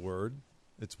would like a word.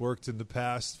 It's worked in the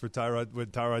past for Tyrod. When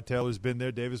Tyrod Taylor's been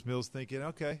there, Davis Mills thinking,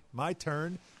 okay, my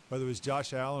turn, whether it was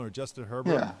Josh Allen or Justin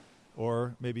Herbert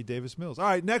or maybe Davis Mills. All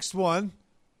right, next one.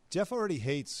 Jeff already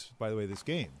hates, by the way, this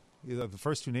game. The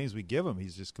first two names we give him,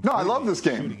 he's just completely I love this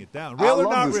game. shooting it down. Real or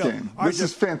not real? Game. This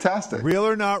is fantastic. Real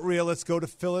or not real? Let's go to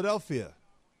Philadelphia.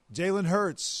 Jalen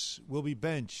Hurts will be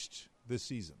benched this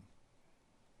season.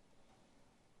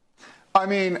 I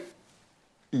mean,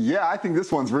 yeah, I think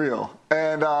this one's real.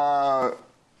 And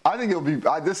I think it'll be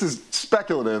this is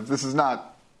speculative. This is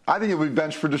not – I think it'll be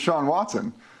benched for Deshaun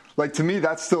Watson. Like, to me,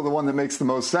 that's still the one that makes the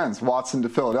most sense, Watson to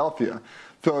Philadelphia.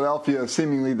 Philadelphia,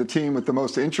 seemingly the team with the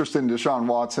most interest in Deshaun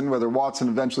Watson. Whether Watson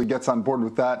eventually gets on board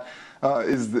with that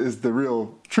is the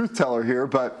real truth teller here.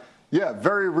 But, yeah,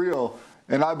 very real.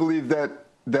 And I believe that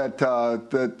I'll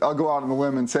go out on the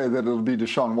limb and say that it'll be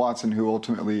Deshaun Watson who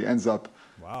ultimately ends up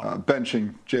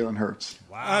benching Jalen Hurts.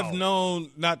 Wow. I've known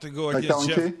not to go against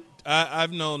Jeff.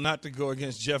 I've known not to go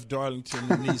against Jeff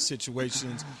Darlington in these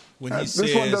situations when he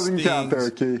says one doesn't things count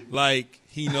there, Key. Like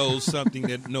he knows something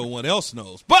that no one else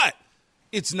knows. But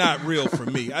it's not real for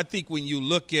me. I think when you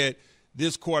look at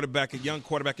this quarterback, a young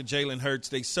quarterback of Jalen Hurts,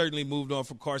 they certainly moved on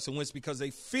from Carson Wentz because they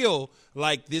feel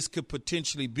like this could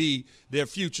potentially be their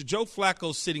future. Joe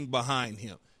Flacco's sitting behind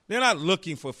him. They're not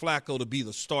looking for Flacco to be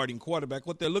the starting quarterback.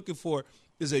 What they're looking for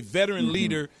is a veteran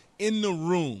leader in the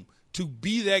room to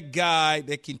be that guy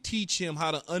that can teach him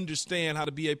how to understand how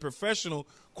to be a professional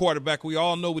quarterback. We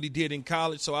all know what he did in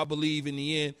college, so I believe in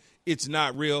the end it's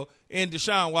not real. And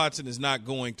Deshaun Watson is not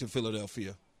going to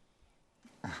Philadelphia.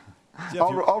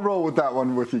 I'll roll with that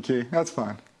one with you, Key. That's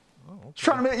fine. Oh, okay.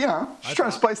 Just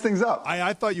trying to spice things up.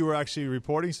 I thought you were actually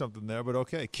reporting something there, but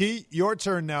okay. Key, your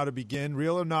turn now to begin.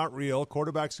 Real or not real?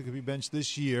 Quarterbacks that could be benched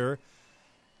this year.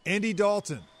 Andy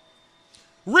Dalton.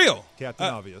 Real. Captain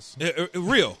Obvious.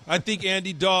 Real. I think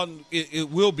Andy Dalton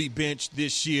it will be benched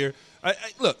this year.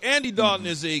 Look, Andy Dalton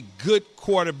is a good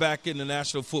quarterback in the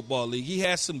National Football League. He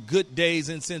has some good days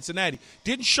in Cincinnati.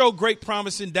 Didn't show great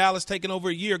promise in Dallas taking over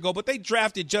a year ago, but they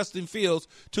drafted Justin Fields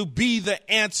to be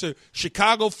the answer.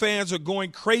 Chicago fans are going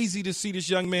crazy to see this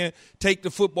young man take the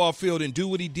football field and do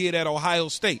what he did at Ohio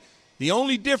State. The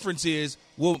only difference is,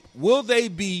 will they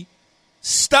be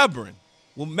stubborn?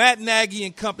 Will Matt Nagy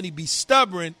and company be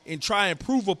stubborn and try and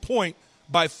prove a point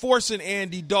by forcing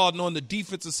Andy Dalton on the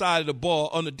defensive side of the ball,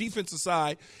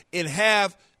 and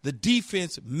have the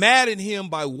defense mad at him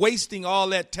by wasting all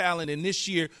that talent in this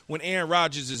year when Aaron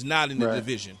Rodgers is not in the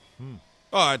division?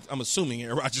 Oh, I'm assuming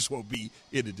Aaron Rodgers won't be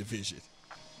in the division.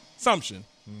 Assumption.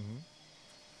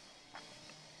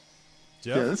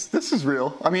 Jeff? Yeah, this is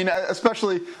real. I mean,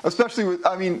 especially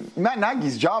with Matt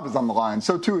Nagy's job is on the line.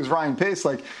 So too is Ryan Pace.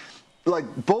 Like, like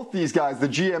both these guys, the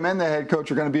GM and the head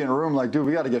coach, are going to be in a room like, dude,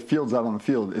 we got to get Fields out on the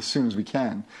field as soon as we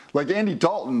can. Like Andy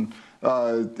Dalton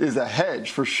is a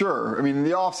hedge for sure. I mean, in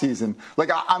the offseason, like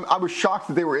I was shocked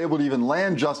that they were able to even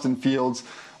land Justin Fields,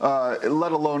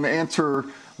 let alone answer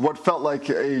what felt like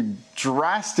a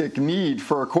drastic need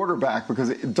for a quarterback, because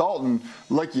Dalton,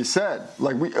 like you said,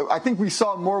 I think we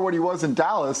saw more what he was in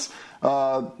Dallas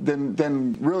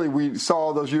than really we saw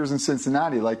all those years in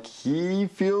Cincinnati. Like, he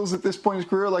feels at this point in his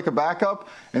career like a backup,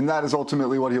 and that is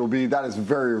ultimately what he'll be. That is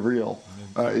very real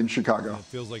in Chicago. It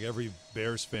feels like every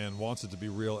Bears fan wants it to be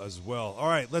real as well. All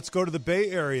right, let's go to the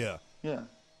Bay Area. Yeah.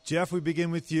 Jeff, we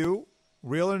begin with you.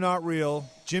 Real or not real,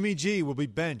 Jimmy G will be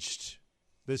benched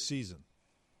this season.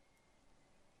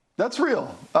 That's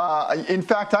real. In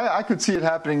fact, I could see it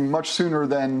happening much sooner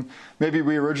than maybe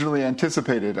we originally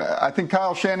anticipated. I think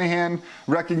Kyle Shanahan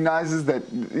recognizes that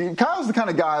Kyle's the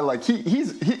kind of guy, like,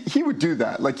 he would do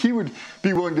that. Like, he would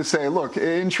be willing to say, look,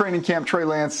 in training camp, Trey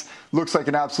Lance looks like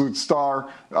an absolute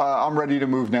star. I'm ready to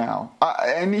move now.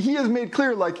 And he has made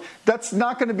clear, like, that's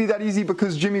not going to be that easy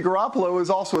because Jimmy Garoppolo is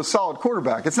also a solid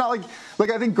quarterback. It's not like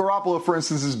I think Garoppolo, for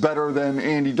instance, is better than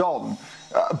Andy Dalton.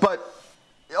 But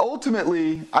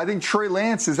ultimately, I think Trey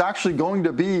Lance is actually going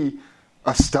to be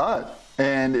a stud.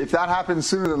 And if that happens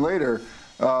sooner than later,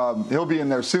 he'll be in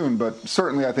there soon. But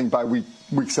certainly, I think by week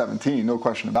 17, no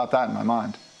question about that in my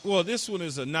mind. Well, this one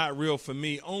is a not real for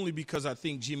me, only because I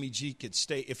think Jimmy G could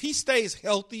stay. If he stays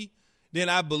healthy, then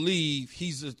I believe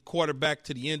he's a quarterback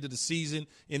to the end of the season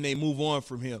and they move on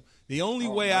from him. The only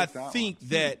way I think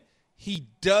that he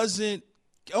doesn't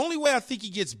 – the only way I think he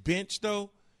gets benched,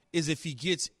 though, is if he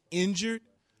gets injured.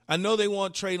 I know they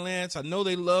want Trey Lance. I know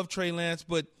they love Trey Lance,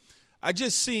 but I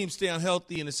just see him staying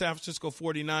healthy in the San Francisco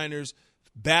 49ers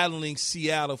battling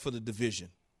Seattle for the division.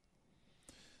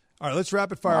 All right, let's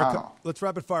rapid fire. Wow. Let's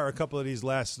rapid fire a couple of these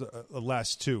last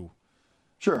two.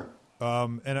 Sure.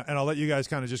 And I'll let you guys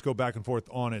kind of just go back and forth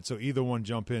on it. So either one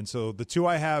jump in. So the two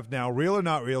I have now, real or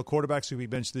not real, quarterbacks who will be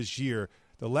benched this year.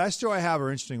 The last two I have are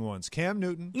interesting ones: Cam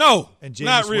Newton, and Jameis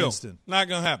not real. Winston. Not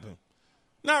gonna happen.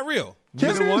 Not real.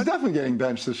 Cam Newton's definitely getting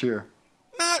benched this year.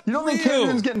 You don't think Cam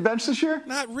Newton's getting benched this year?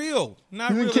 Not real.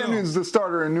 Not real. You think Cam Newton's the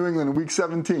starter in New England in Week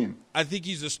 17? I think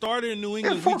he's the starter in New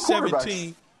England Week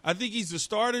 17. I think he's the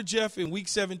starter, Jeff, in Week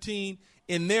 17,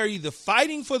 and they're either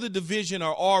fighting for the division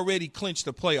or already clinched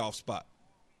a playoff spot.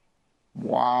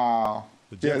 Wow.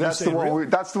 Yeah, that's the one.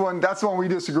 That's the one we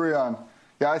disagree on.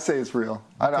 Yeah, I say it's real.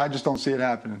 Okay. I just don't see it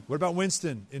happening. What about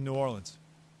Winston in New Orleans?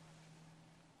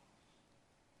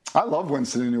 I love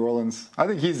Winston in New Orleans. I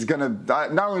think he's going to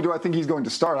 – not only do I think he's going to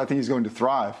start, I think he's going to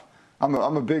thrive. I'm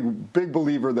a big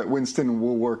believer that Winston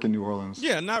will work in New Orleans.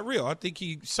 Yeah, not real. I think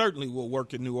he certainly will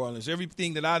work in New Orleans.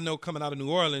 Everything that I know coming out of New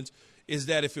Orleans is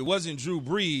that if it wasn't Drew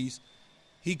Brees,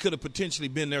 he could have potentially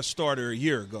been their starter a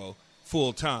year ago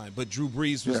full time. But Drew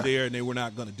Brees was there, and they were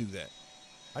not going to do that.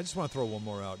 I just want to throw one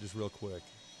more out just real quick.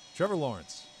 Trevor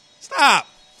Lawrence. Stop.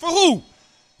 For who?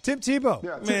 Tim Tebow.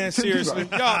 Yeah, man, seriously.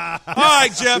 All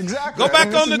right, Jeff. Exactly. Go back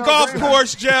on the golf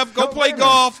course, Jeff. Go play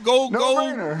golf. Go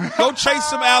chase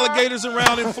some alligators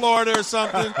around in Florida or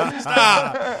something.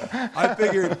 Stop. I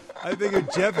figured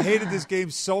Jeff hated this game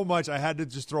so much I had to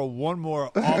just throw one more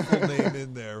awful name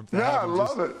in there. Yeah, I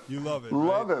love it. You love it.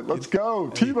 Love it. Let's go.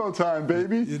 Tebow time,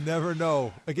 baby. You never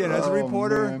know. Again, as a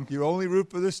reporter, you only root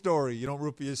for the story. You don't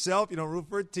root for yourself. You don't root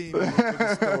for a team. You root for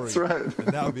the story. That's right. And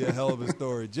that would be a hell of a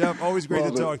story. Jeff, always great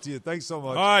to talk to you. Thanks so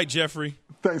much. All right, Jeffrey.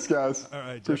 Thanks, guys. All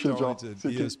right, Jeff Darlington,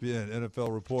 ESPN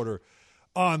NFL reporter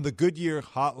on the Goodyear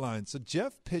Hotline. So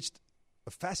Jeff pitched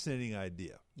a fascinating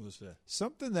idea. What's that?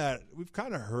 Something that we've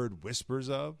kind of heard whispers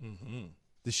of. Mm-hmm.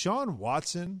 Deshaun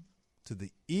Watson to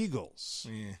the Eagles.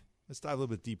 Yeah. Let's dive a little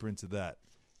bit deeper into that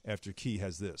after Key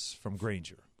has this from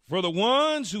Grainger. For the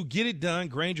ones who get it done,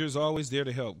 Grainger is always there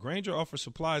to help. Grainger offers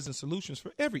supplies and solutions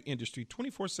for every industry,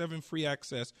 24/7 free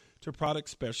access to product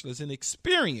specialists and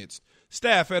experienced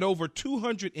staff at over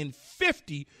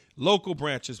 250 local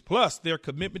branches. Plus, their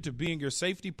commitment to being your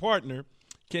safety partner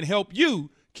can help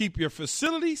you keep your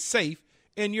facility safe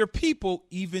and your people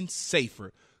even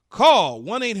safer. Call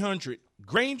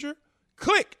 1-800-GRAINGER,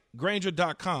 click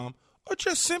Grainger.com, or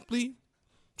just simply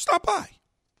stop by.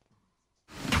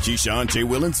 Keyshawn, J.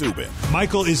 Will, and Zubin.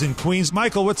 Michael is in Queens.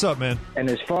 Michael, what's up, man? And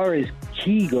as far as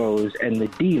Key goes and the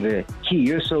diva, Key,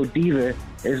 you're so diva,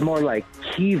 it's more like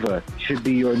Kiva should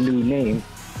be your new name.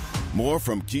 More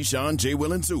from Keyshawn, J.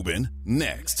 Will, and Zubin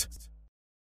next.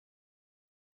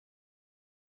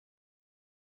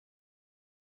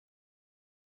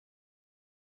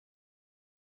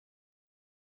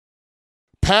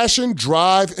 Passion,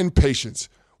 drive, and patience.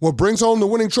 What brings home the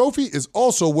winning trophy is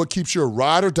also what keeps your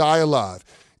ride or die alive.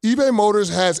 eBay Motors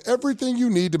has everything you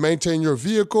need to maintain your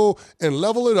vehicle and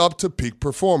level it up to peak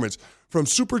performance. From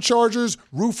superchargers,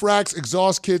 roof racks,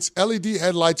 exhaust kits, LED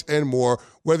headlights, and more,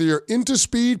 whether you're into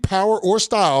speed, power, or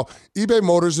style, eBay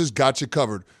Motors has got you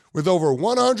covered. With over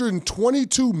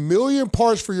 122 million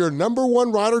parts for your number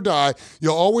one ride or die,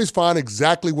 you'll always find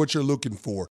exactly what you're looking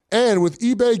for. And with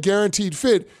eBay Guaranteed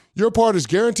Fit, your part is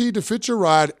guaranteed to fit your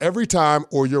ride every time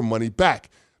or your money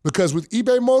back. Because with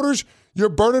eBay Motors, you're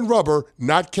burning rubber,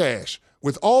 not cash.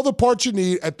 With all the parts you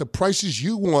need at the prices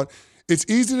you want, it's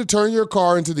easy to turn your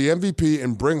car into the MVP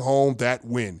and bring home that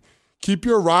win. Keep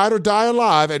your ride or die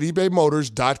alive at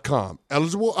ebaymotors.com.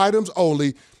 Eligible items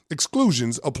only.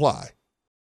 Exclusions apply.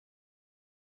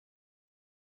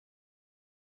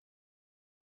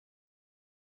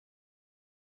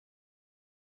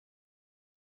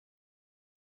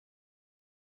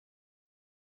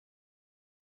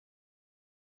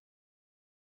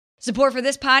 Support for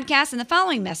this podcast and the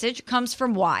following message comes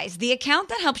from Wise, the account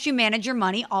that helps you manage your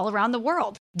money all around the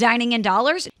world. Dining in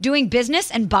dollars, doing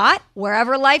business and bot,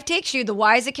 wherever life takes you, the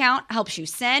Wise account helps you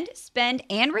send, spend,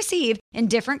 and receive in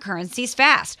different currencies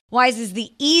fast. Wise is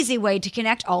the easy way to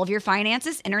connect all of your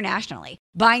finances internationally.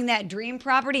 Buying that dream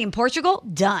property in Portugal?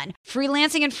 Done.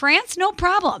 Freelancing in France? No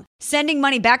problem. Sending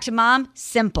money back to mom?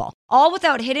 Simple. All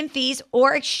without hidden fees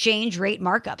or exchange rate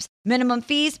markups. Minimum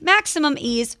fees, maximum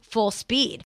ease, full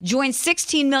speed. Join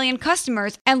 16 million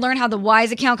customers and learn how the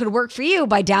Wise account could work for you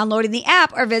by downloading the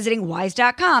app or visiting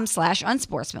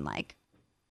wise.com/unsportsmanlike.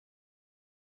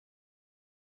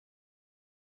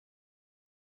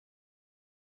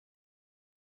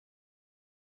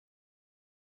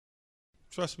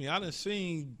 Trust me, I done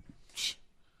seen.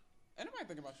 Anybody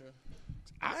think about you?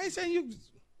 I ain't saying you.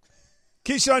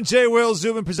 Keyshawn, J. Will,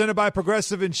 Zubin, presented by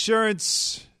Progressive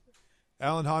Insurance.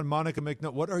 Alan Hahn, Monica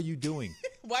McNutt, what are you doing?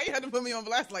 Why you had to put me on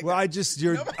blast like well,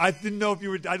 that? I didn't know if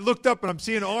you were. I looked up and I'm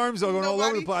seeing arms going all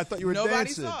over the place. I thought you were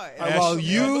dancing. Saw it.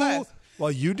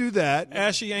 While you do that,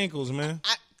 ashy ankles, man.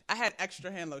 I had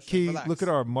extra hand lotion. Key, Relax. look at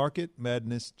our Market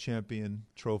Madness Champion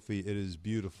trophy. It is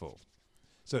beautiful.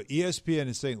 So ESPN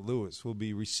in St. Louis will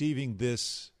be receiving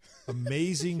this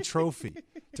amazing trophy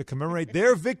to commemorate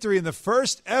their victory in the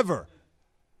first ever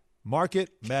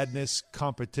Market Madness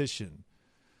competition.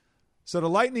 So the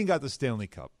Lightning got the Stanley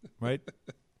Cup, right?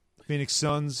 Phoenix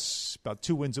Suns about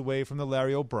 2 wins away from the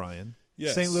Larry O'Brien.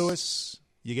 Yes. St. Louis,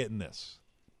 you're getting this.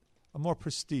 A more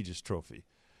prestigious trophy.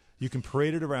 You can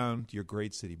parade it around your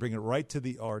great city. Bring it right to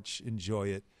the Arch. Enjoy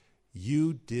it.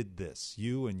 You did this.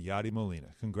 You and Yadi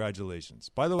Molina. Congratulations.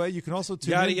 By the way, you can also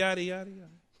tune in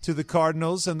to the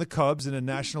Cardinals and the Cubs in a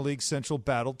National League Central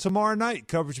battle tomorrow night.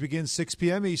 Coverage begins 6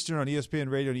 p.m. Eastern on ESPN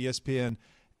Radio and ESPN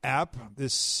app.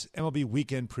 This MLB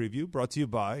weekend preview brought to you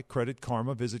by Credit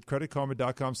Karma. Visit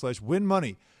creditkarma.com/win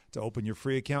money to open your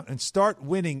free account and start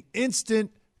winning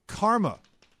instant karma.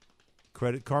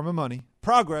 Credit Karma money.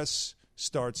 Progress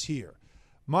starts here.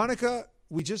 Monica,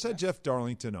 we just had Jeff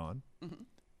Darlington on. Mm-hmm.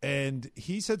 And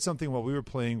he said something while we were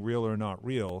playing Real or Not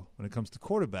Real when it comes to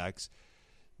quarterbacks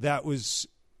that was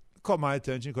caught my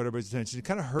attention, caught everybody's attention. You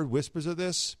kind of heard whispers of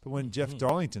this, but when Jeff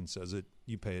Darlington says it,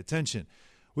 you pay attention.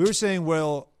 We were saying,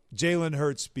 well, Jalen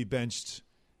Hurts be benched,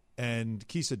 and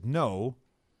Key said no.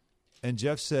 And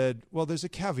Jeff said, well, there's a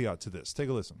caveat to this. Take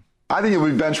a listen. I think it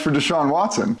would be benched for Deshaun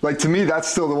Watson. Like, to me, that's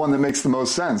still the one that makes the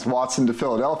most sense. Watson to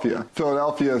Philadelphia.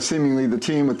 Philadelphia, seemingly the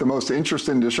team with the most interest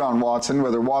in Deshaun Watson.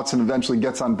 Whether Watson eventually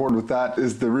gets on board with that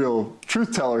is the real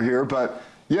truth teller here. But,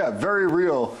 yeah, very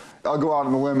real. I'll go out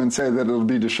on a limb and say that it'll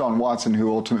be Deshaun Watson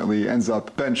who ultimately ends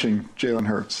up benching Jalen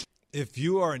Hurts. If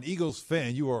you are an Eagles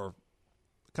fan, you are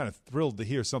kind of thrilled to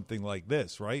hear something like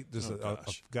this, right? There's a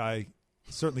guy,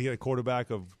 certainly a quarterback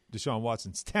of Deshaun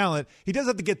Watson's talent. He does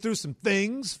have to get through some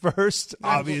things first,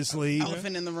 obviously.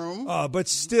 Elephant in the room. But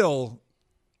still,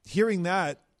 hearing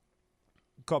that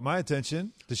caught my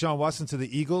attention. Deshaun Watson to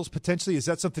the Eagles, potentially. Is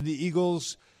that something the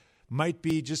Eagles might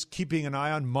be just keeping an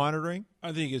eye on, monitoring?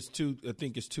 I think it's two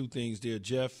things there.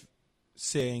 Jeff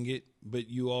saying it, but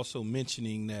you also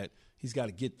mentioning that he's got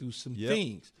to get through some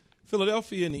things.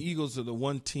 Philadelphia and the Eagles are the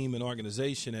one team and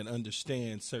organization that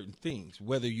understands certain things,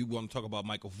 whether you want to talk about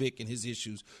Michael Vick and his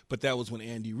issues, but that was when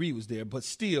Andy Reid was there. But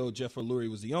still, Jeff Lurie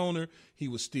was the owner. He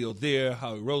was still there.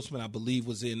 Howie Roseman, I believe,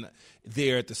 was in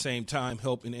there at the same time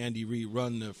helping Andy Reid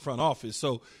run the front office.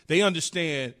 So they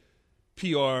understand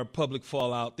PR, public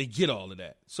fallout. They get all of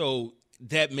that. So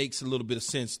that makes a little bit of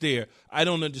sense there. I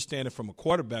don't understand it from a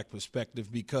quarterback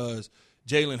perspective because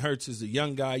Jalen Hurts is a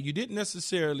young guy. You didn't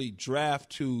necessarily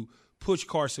draft to push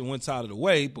Carson Wentz out of the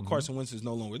way, but Carson Wentz is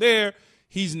no longer there.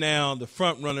 he's now the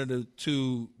front runner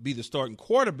to be the starting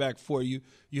quarterback for you,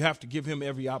 you have to give him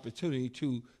every opportunity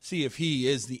to see if he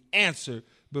is the answer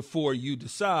before you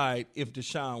decide if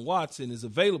Deshaun Watson is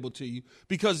available to you.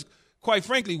 Because, quite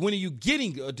frankly, when are you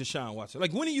getting a Deshaun Watson?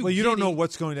 Like, when are you Well, you don't know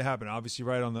what's going to happen. Obviously,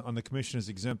 right, on the commissioner's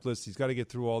exempt list, he's got to get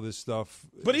through all this stuff.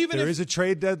 But even there is a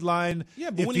trade deadline. Yeah,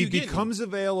 but if when he are you getting becomes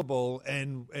available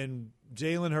and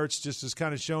Jalen Hurts just is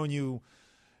kind of showing you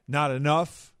not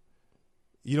enough,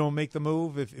 you don't make the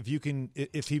move.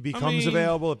 If he becomes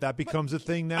available, if that becomes a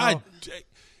thing now.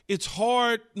 It's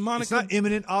hard, Monica. It's not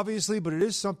imminent, obviously, but it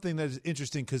is something that is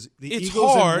interesting because the It's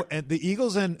Eagles hard. and the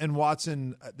Eagles and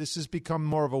Watson. This has become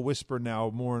more of a whisper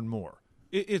now, more and more.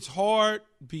 It's hard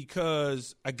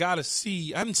because I got to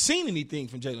see. I haven't seen anything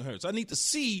from Jalen Hurts. I need to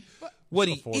see what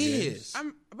he is.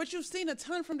 But you've seen a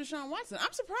ton from Deshaun Watson.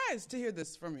 I'm surprised to hear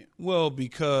this from you. Well,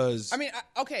 because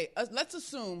let's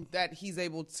assume that he's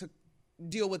able to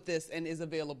deal with this and is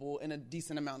available in a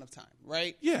decent amount of time,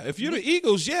 right? Yeah, if you're the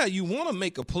Eagles, you want to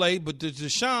make a play, but does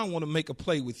Deshaun want to make a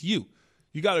play with you?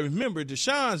 You got to remember,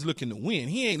 Deshaun's looking to win.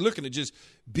 He ain't looking to just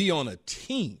be on a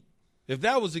team. If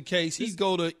that was the case, he'd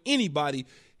go to anybody.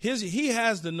 He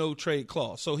has the no trade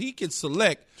clause, so he can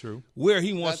select where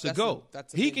he wants to go.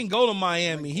 He can go to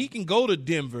Miami. He can go to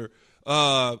Denver.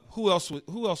 Who else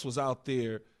was out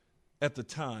there at the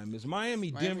time? Is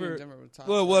Miami Denver?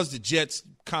 Well, it was the Jets,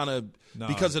 kind of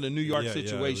because of the New York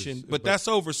situation, but that's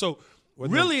over. So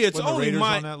really, it's only the Raiders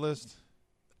on that list.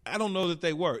 I don't know that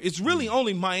they were. It's really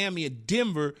only Miami and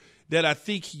Denver that I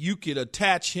think you could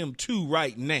attach him to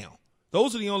right now.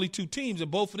 Those are the only two teams,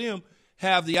 and both of them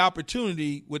have the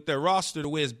opportunity with their roster the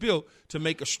way it's built to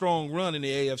make a strong run in the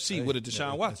AFC with a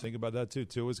Deshaun Watson. Think about that, too.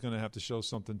 Tua is going to have to show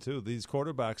something, too. These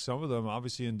quarterbacks, some of them,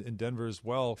 obviously in Denver as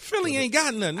well. Philly ain't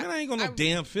got nothing. I ain't got no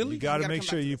damn Philly. You got to make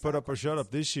sure you put up or shut up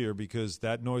this year because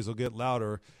that noise will get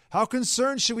louder. How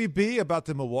concerned should we be about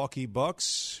the Milwaukee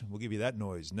Bucks? We'll give you that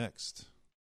noise next.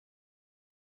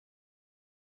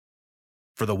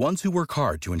 For the ones who work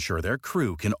hard to ensure their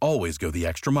crew can always go the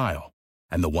extra mile,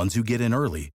 and the ones who get in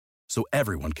early so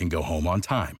everyone can go home on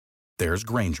time, there's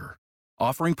Grainger,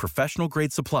 offering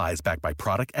professional-grade supplies backed by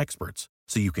product experts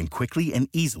so you can quickly and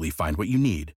easily find what you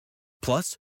need.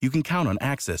 Plus, you can count on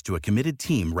access to a committed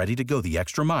team ready to go the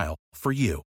extra mile for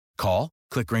you. Call,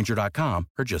 click Grainger.com,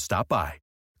 or just stop by.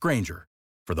 Grainger,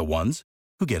 for the ones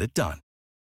who get it done.